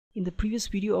In the previous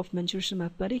video of mensuration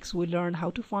mathematics, we learned how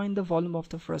to find the volume of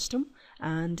the frustum,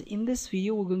 and in this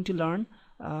video we're going to learn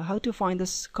how to find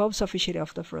the curved surface area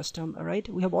of the frustum. Alright,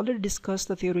 we have already discussed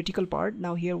the theoretical part.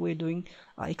 Now here we're doing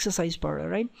exercise part.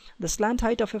 Alright, the slant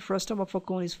height of a frustum of a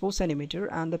cone is 4 cm,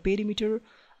 and the perimeter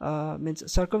means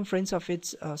circumference of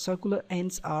its circular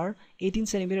ends are 18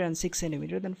 cm and 6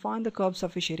 cm. Then find the curved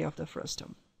surface area of the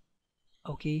frustum.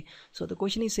 Okay, so the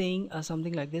question is saying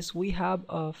something like this. We have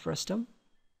a frustum.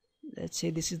 Let's say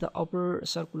this is the upper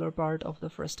circular part of the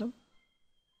frustum,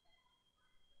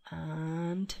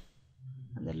 and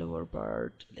the lower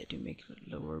part, let me make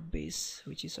lower base,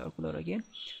 which is circular again.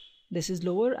 This is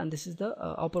lower and this is the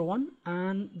upper one,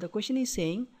 and the question is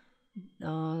saying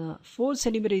 4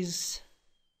 cm is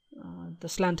the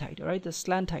slant height. Alright, the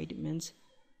slant height means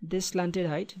this slanted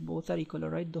height, both are equal.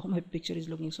 Alright, though my picture is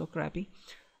looking so crappy.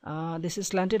 This is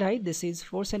slanted height, this is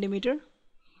 4 cm,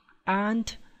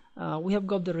 and we have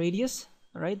got the radius,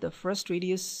 right, the first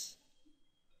radius,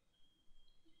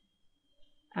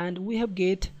 and we have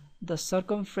get the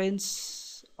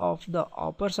circumference of the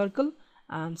upper circle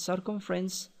and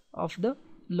circumference of the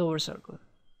lower circle,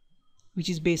 which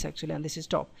is base actually, and this is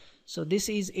top. So this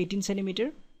is 18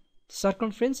 cm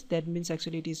circumference, that means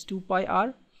actually it is 2 pi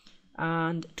r,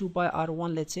 and 2 pi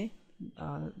r1, let's say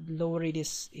lower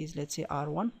radius is, let's say,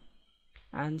 r1,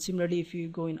 and similarly if you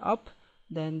go in up,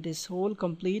 then this whole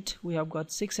complete we have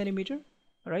got 6 cm.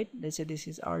 Right, let's say this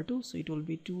is r2, so it will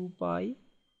be 2 pi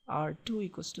r2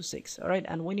 equals to 6. All right,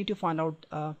 and we need to find out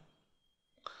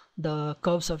the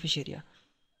curved surface area.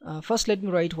 First let me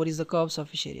write what is the curved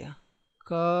surface area.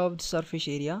 Curved surface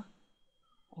area,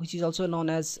 which is also known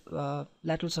as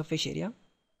lateral surface area.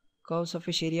 Curved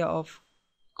surface area of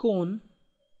cone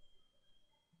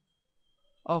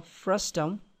of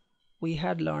frustum we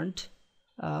had learned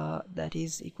that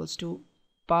is equals to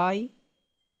pi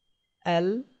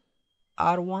L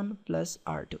r1 plus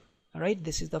r2. Alright,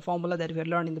 this is the formula that we had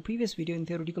learned in the previous video in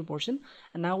theoretical portion,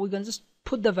 and now we're going to just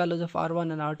put the values of r1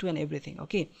 and r2 and everything.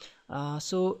 Okay,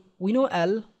 so we know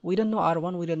L, we don't know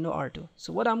r1, we don't know r2.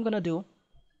 So what I'm gonna do,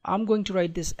 I'm going to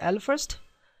write this L first,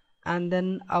 and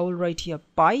then I will write here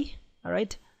pi.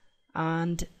 Alright,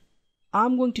 and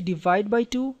I'm going to divide by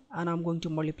 2 and I'm going to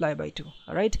multiply by 2.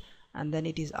 Alright, and then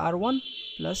it is r1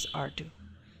 plus r2.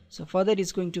 So further it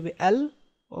is going to be L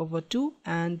over 2,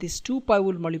 and this 2 pi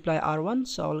will multiply r1,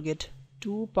 so I will get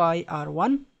 2 pi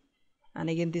r1, and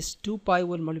again this 2 pi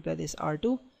will multiply this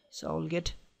r2, so I will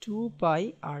get 2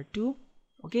 pi r2.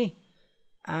 Okay,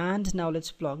 and now let's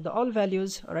plug the all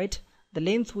values. All right, the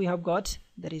length we have got,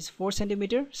 that is 4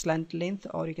 cm slant length,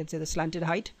 or you can say the slanted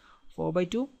height, 4 by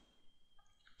 2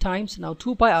 times now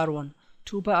 2 pi r1.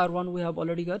 2 pi r1 we have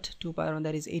already got, 2 pi r1,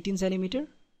 that is 18 cm,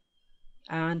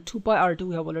 and 2 pi r2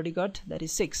 we have already got, that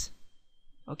is 6.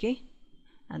 Okay,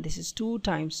 and this is 2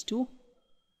 times 2,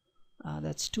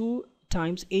 that's 2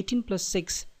 times 18 plus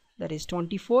 6, that is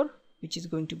 24, which is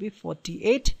going to be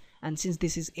 48, and since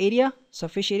this is area,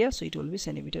 surface area, so it will be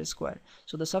centimeter square.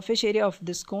 So the surface area of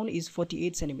this cone is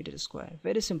 48 centimeter square.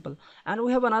 Very simple. And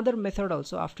we have another method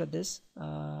also after this.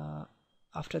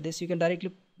 After this you can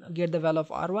directly get the value of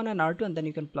r1 and r2, and then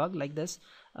you can plug like this.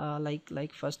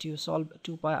 Like first you solve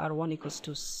 2 pi r1 equals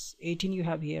to 18 you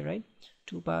have here, right?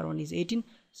 2 pi r1 is 18,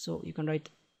 so you can write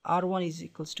r1 is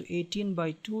equals to 18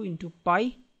 by 2 into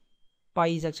pi. Pi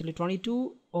is actually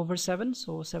 22 over 7,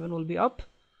 so 7 will be up,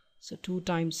 so 2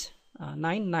 times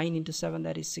 9 into 7,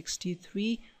 that is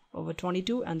 63 over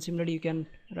 22, and similarly you can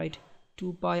write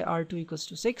 2 pi r2 equals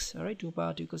to 6. All right, 2 pi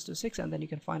r2 equals to 6, and then you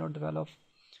can find out the value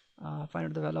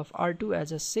of r2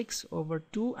 as a 6 over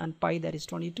 2, and pi, that is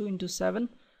 22 into 7,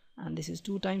 and this is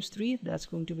 2 times 3, that's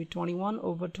going to be 21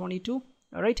 over 22.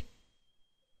 All right,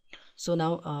 so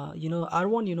now you know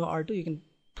r1, you know r2, you can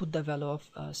put the value of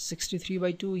 63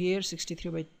 by 2 here,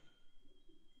 63 by,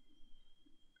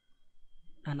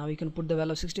 and now you can put the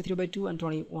value of 63 by 2 and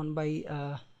 21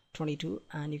 by 22,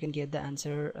 and you can get the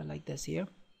answer like this here.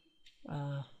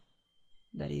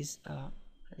 That is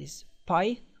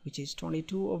pi, which is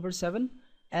 22 over 7.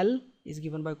 L is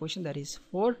given by question, that is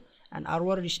 4, and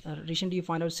r1 recently you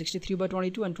find out 63 by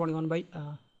 22 and 21 by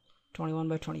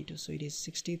 22, so it is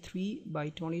 63 by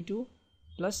 22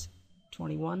 plus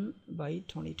 21 by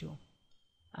 22,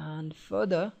 and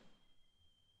further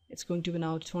it's going to be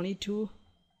now 22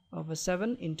 over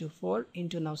 7 into 4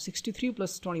 into now 63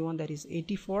 plus 21, that is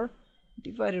 84,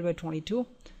 divided by 22,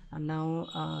 and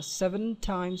now 7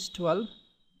 times 12,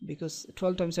 because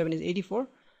 12 times 7 is 84,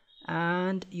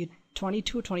 and you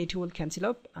 22 will cancel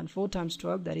up, and 4 times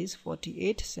 12, that is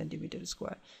 48 centimeters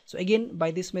square. So again,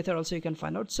 by this method also you can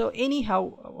find out. So anyhow,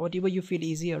 whatever you feel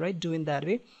easier, right, doing that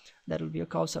way, that will be a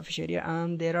curved surface area.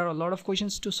 And there are a lot of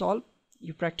questions to solve.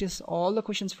 You practice all the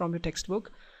questions from your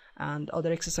textbook and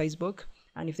other exercise book,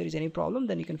 and if there is any problem,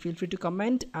 then you can feel free to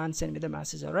comment and send me the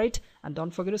message. All right, and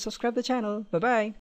don't forget to subscribe the channel. Bye bye.